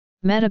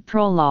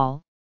Metoprolol,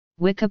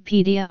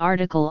 Wikipedia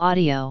article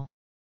audio.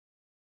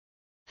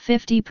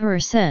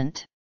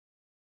 50%.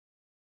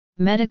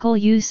 Medical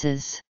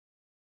uses.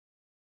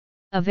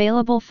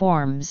 Available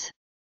forms.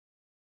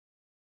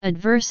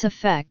 Adverse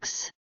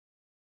effects.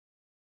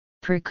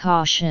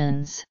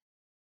 Precautions.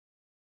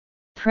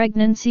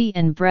 Pregnancy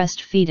and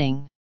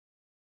breastfeeding.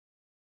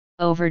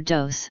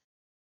 Overdose.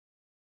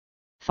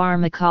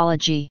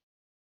 Pharmacology.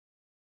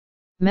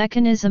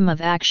 Mechanism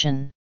of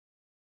action.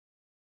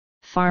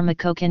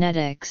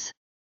 Pharmacokinetics.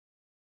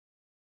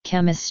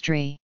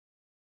 Chemistry.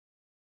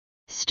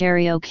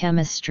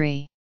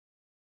 Stereochemistry.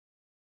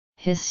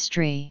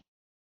 History.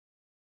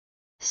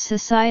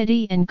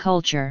 Society and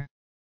culture.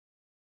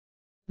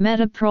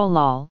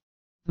 Metoprolol,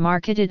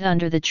 marketed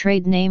under the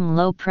trade name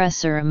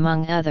Lopressor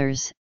among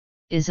others,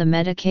 is a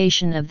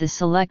medication of the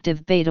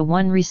selective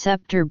beta-1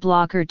 receptor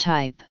blocker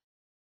type.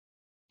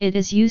 It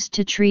is used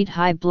to treat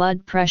high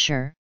blood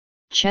pressure,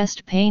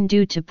 chest pain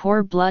due to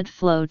poor blood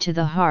flow to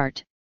the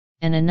heart,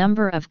 and a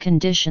number of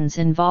conditions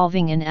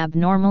involving an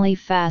abnormally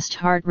fast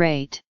heart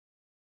rate.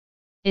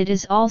 It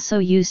is also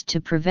used to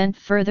prevent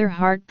further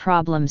heart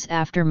problems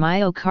after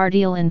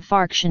myocardial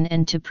infarction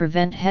and to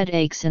prevent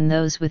headaches in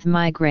those with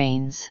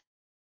migraines.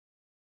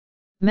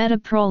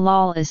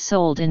 Metoprolol is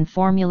sold in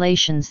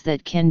formulations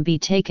that can be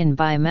taken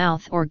by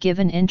mouth or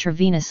given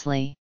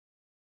intravenously.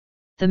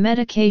 The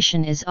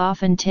medication is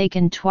often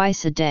taken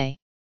twice a day.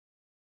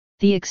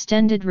 The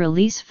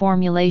extended-release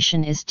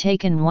formulation is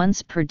taken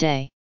once per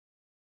day.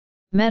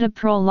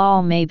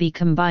 Metoprolol may be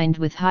combined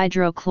with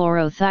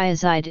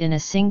hydrochlorothiazide in a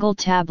single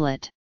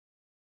tablet.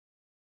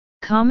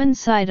 Common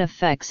side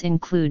effects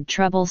include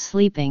trouble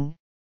sleeping,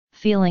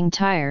 feeling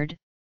tired,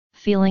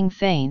 feeling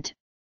faint,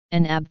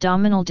 and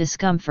abdominal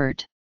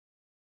discomfort.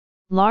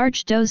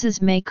 Large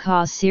doses may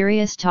cause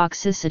serious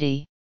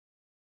toxicity.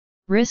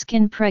 Risk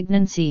in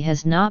pregnancy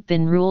has not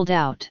been ruled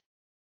out.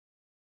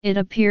 It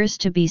appears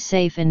to be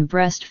safe in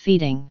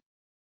breastfeeding.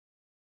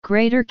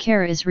 Greater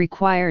care is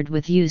required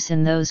with use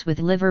in those with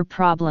liver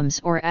problems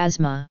or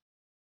asthma.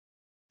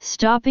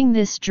 Stopping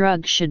this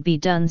drug should be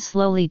done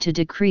slowly to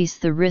decrease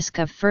the risk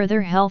of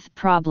further health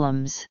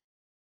problems.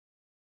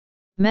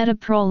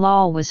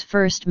 Metoprolol was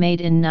first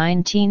made in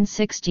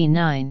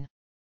 1969.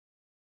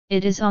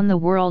 It is on the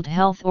World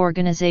Health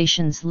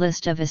Organization's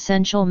list of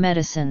essential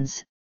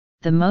medicines,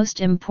 the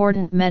most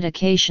important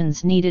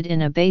medications needed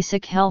in a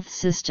basic health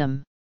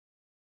system.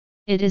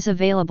 It is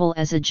available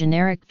as a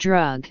generic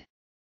drug.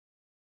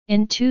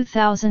 In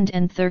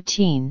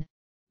 2013,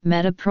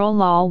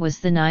 Metoprolol was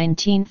the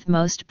 19th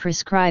most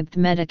prescribed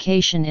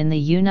medication in the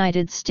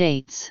United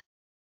States.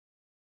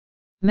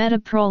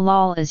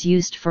 Metoprolol is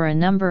used for a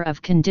number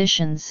of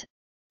conditions,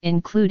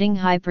 including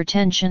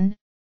hypertension,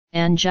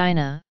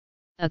 angina,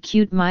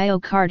 acute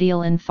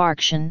myocardial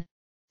infarction,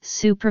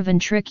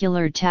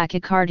 supraventricular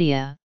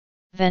tachycardia,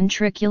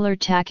 ventricular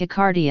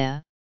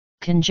tachycardia,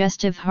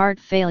 congestive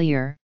heart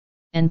failure,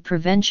 and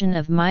prevention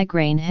of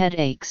migraine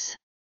headaches.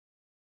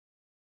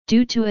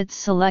 Due to its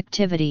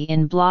selectivity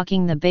in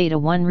blocking the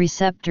beta-1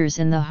 receptors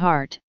in the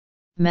heart,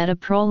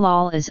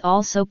 metoprolol is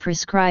also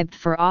prescribed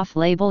for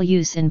off-label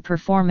use in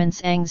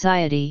performance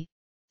anxiety,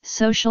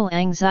 social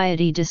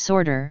anxiety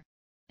disorder,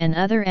 and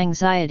other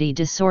anxiety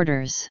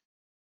disorders.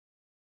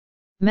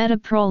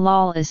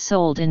 Metoprolol is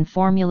sold in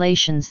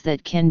formulations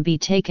that can be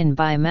taken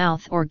by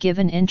mouth or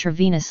given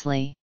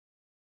intravenously.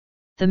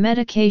 The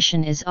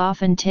medication is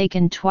often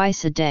taken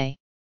twice a day.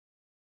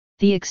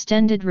 The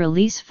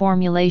extended-release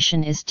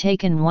formulation is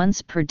taken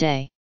once per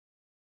day.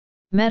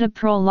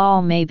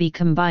 Metoprolol may be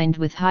combined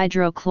with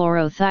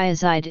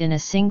hydrochlorothiazide in a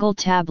single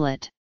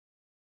tablet.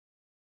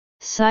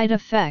 Side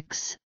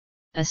effects,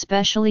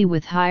 especially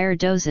with higher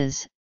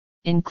doses,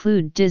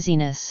 include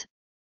dizziness,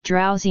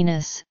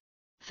 drowsiness,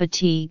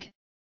 fatigue,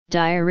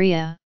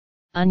 diarrhea,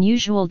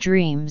 unusual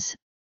dreams,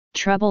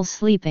 trouble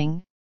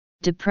sleeping,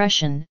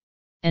 depression,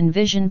 and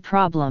vision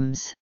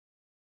problems.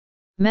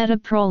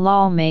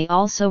 Metoprolol may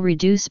also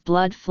reduce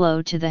blood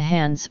flow to the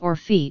hands or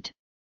feet,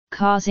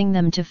 causing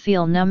them to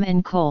feel numb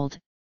and cold.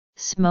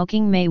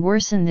 Smoking may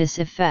worsen this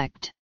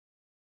effect.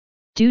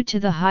 Due to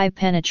the high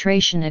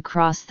penetration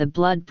across the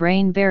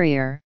blood-brain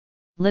barrier,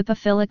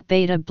 lipophilic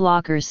beta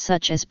blockers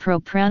such as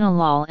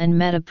propranolol and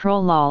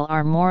metoprolol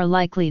are more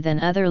likely than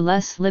other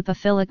less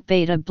lipophilic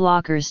beta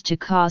blockers to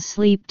cause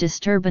sleep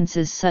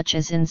disturbances such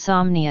as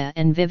insomnia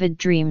and vivid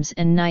dreams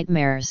and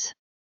nightmares.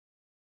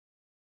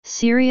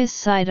 Serious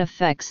side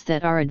effects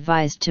that are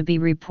advised to be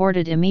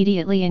reported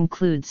immediately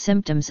include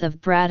symptoms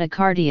of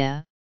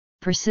bradycardia,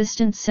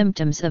 persistent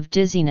symptoms of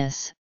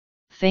dizziness,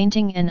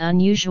 fainting and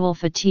unusual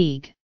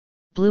fatigue,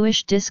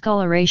 bluish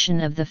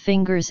discoloration of the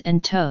fingers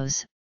and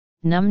toes,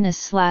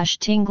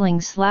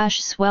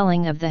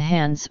 numbness/tingling/swelling of the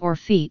hands or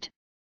feet,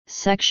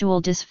 sexual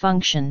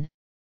dysfunction,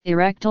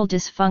 erectile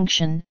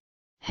dysfunction,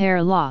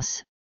 hair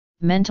loss,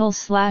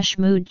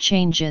 mental/mood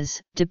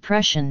changes,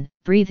 depression,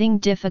 breathing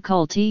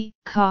difficulty,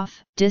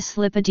 cough,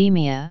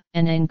 dyslipidemia,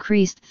 and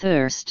increased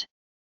thirst.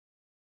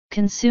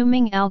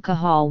 Consuming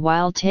alcohol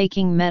while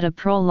taking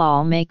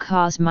metoprolol may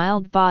cause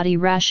mild body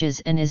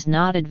rashes and is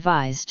not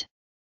advised.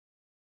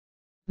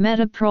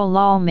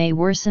 Metoprolol may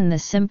worsen the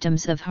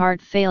symptoms of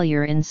heart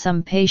failure in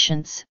some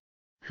patients,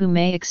 who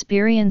may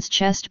experience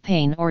chest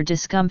pain or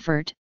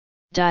discomfort,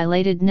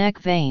 dilated neck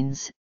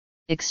veins,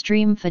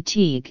 extreme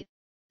fatigue,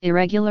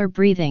 irregular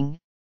breathing,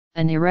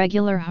 an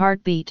irregular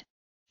heartbeat,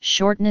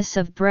 shortness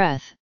of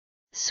breath,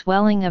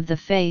 swelling of the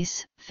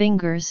face,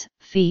 fingers,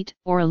 feet,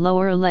 or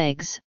lower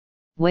legs,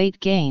 weight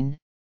gain,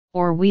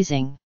 or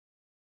wheezing.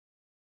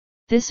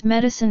 This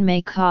medicine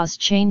may cause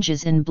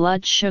changes in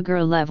blood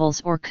sugar levels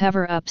or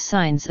cover up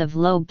signs of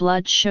low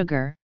blood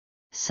sugar,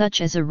 such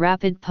as a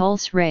rapid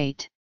pulse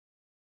rate.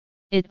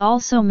 It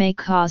also may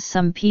cause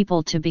some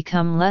people to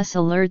become less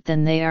alert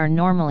than they are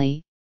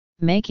normally,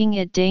 making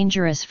it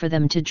dangerous for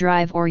them to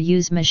drive or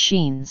use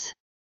machines.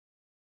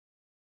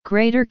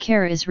 Greater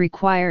care is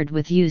required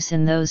with use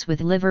in those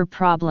with liver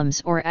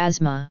problems or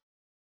asthma.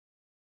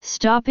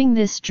 Stopping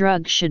this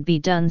drug should be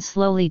done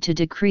slowly to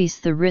decrease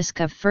the risk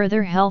of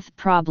further health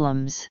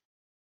problems.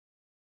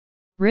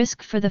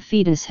 Risk for the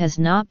fetus has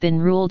not been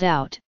ruled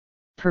out,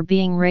 per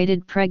being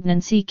rated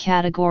pregnancy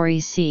category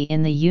C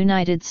in the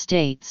United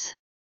States.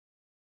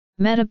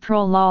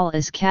 Metoprolol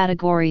is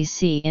category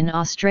C in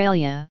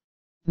Australia,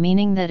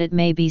 meaning that it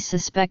may be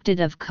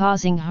suspected of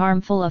causing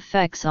harmful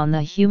effects on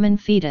the human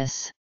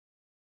fetus.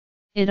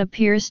 It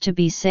appears to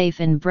be safe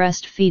in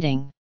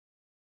breastfeeding.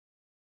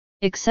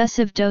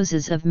 Excessive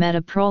doses of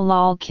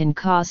metoprolol can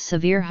cause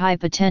severe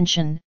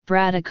hypotension,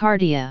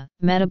 bradycardia,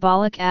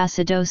 metabolic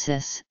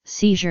acidosis,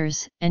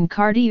 seizures, and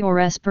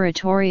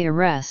cardiorespiratory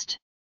arrest.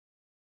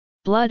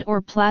 Blood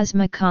or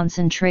plasma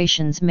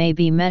concentrations may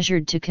be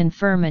measured to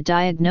confirm a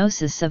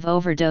diagnosis of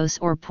overdose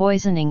or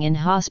poisoning in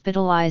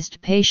hospitalized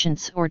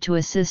patients or to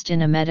assist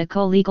in a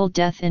medico-legal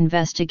death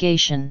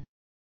investigation.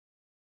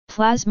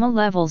 Plasma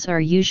levels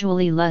are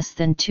usually less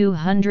than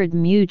 200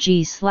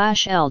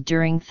 μg/L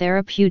during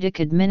therapeutic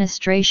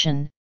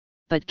administration,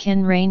 but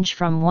can range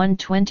from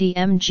 120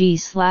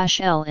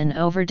 mg/L in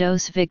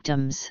overdose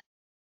victims.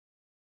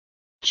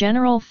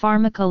 General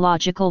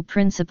pharmacological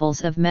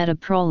principles of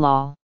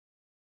metoprolol.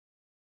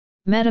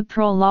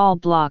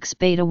 Metoprolol blocks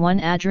beta-1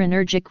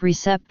 adrenergic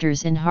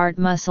receptors in heart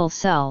muscle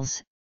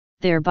cells,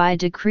 thereby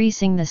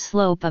decreasing the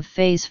slope of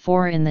phase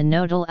 4 in the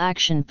nodal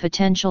action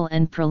potential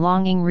and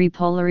prolonging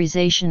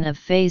repolarization of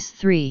phase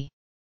 3.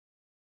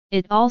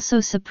 It also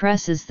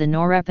suppresses the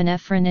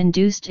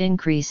norepinephrine-induced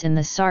increase in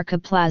the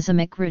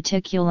sarcoplasmic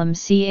reticulum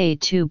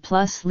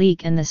Ca2+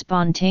 leak and the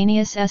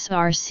spontaneous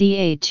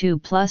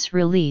SrCa2+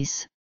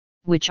 release,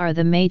 which are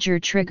the major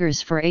triggers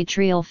for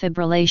atrial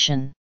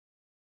fibrillation.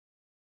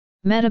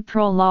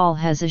 Metoprolol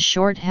has a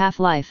short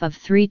half-life of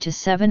 3 to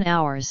 7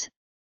 hours,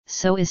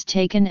 so is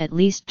taken at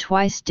least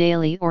twice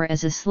daily or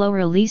as a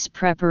slow-release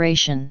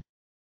preparation.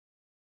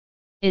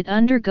 It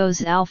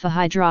undergoes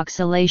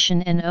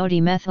alpha-hydroxylation and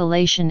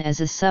O-demethylation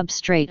as a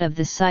substrate of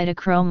the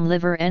cytochrome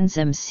liver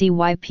enzyme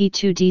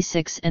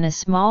CYP2D6 and a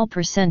small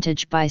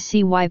percentage by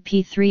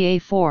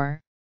CYP3A4,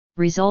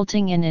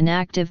 resulting in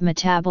inactive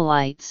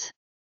metabolites.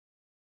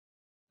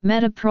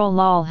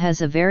 Metoprolol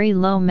has a very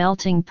low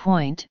melting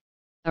point,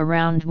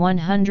 around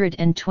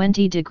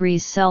 120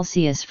 degrees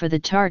Celsius for the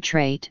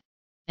tartrate,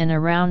 and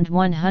around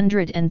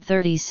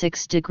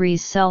 136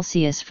 degrees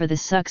Celsius for the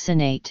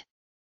succinate.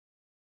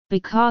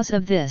 Because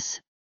of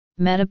this,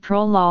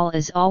 metoprolol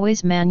is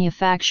always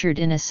manufactured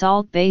in a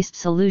salt-based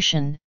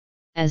solution,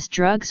 as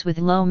drugs with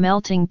low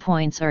melting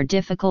points are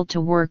difficult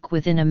to work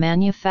with in a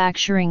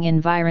manufacturing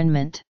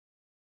environment.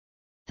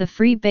 The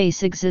free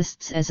base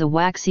exists as a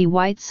waxy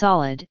white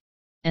solid,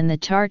 and the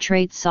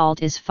tartrate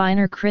salt is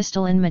finer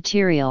crystalline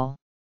material.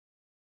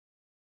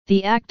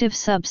 The active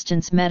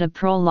substance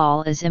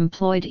metoprolol is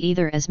employed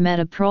either as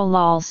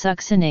metoprolol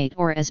succinate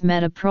or as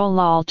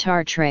metoprolol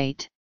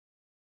tartrate.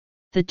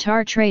 The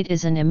tartrate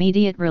is an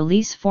immediate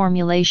release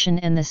formulation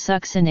and the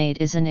succinate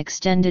is an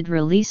extended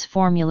release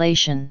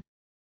formulation.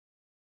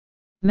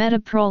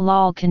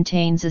 Metoprolol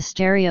contains a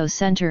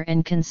stereocenter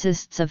and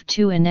consists of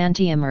 2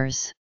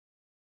 enantiomers.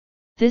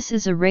 This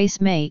is a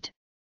racemate,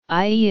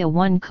 i.e. a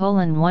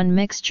 1:1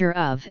 mixture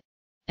of,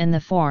 and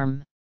the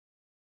form.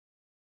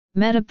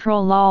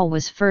 Metoprolol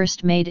was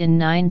first made in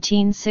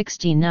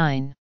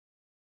 1969.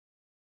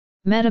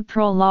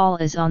 Metoprolol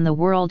is on the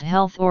World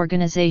Health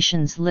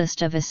Organization's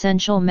list of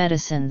essential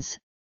medicines,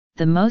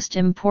 the most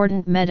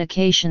important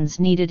medications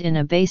needed in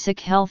a basic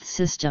health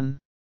system.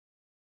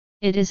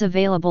 It is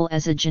available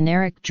as a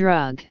generic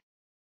drug.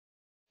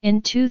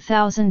 In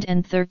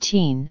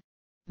 2013,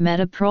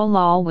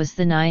 metoprolol was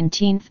the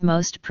 19th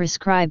most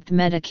prescribed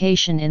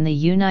medication in the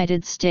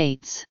United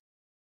States.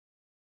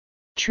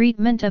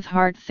 Treatment of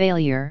heart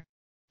failure,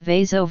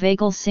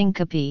 vasovagal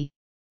syncope,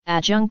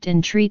 adjunct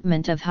in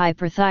treatment of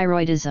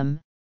hyperthyroidism,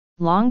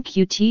 long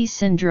QT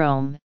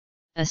syndrome,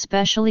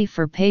 especially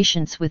for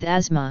patients with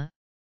asthma,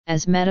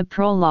 as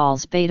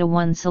metoprolol's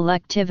beta-1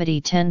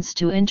 selectivity tends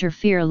to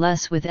interfere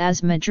less with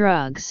asthma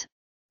drugs,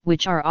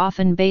 which are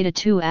often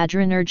beta-2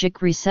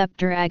 adrenergic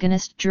receptor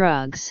agonist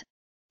drugs,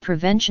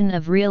 prevention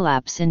of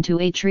relapse into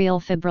atrial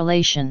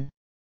fibrillation.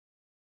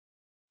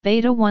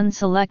 Beta-1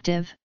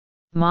 selective,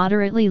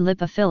 moderately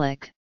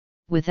lipophilic,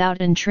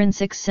 without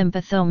intrinsic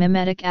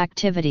sympathomimetic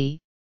activity,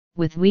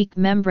 with weak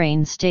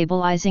membrane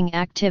stabilizing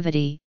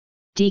activity,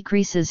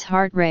 decreases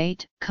heart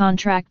rate,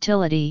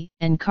 contractility,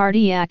 and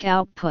cardiac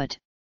output,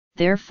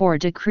 therefore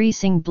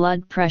decreasing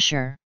blood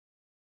pressure.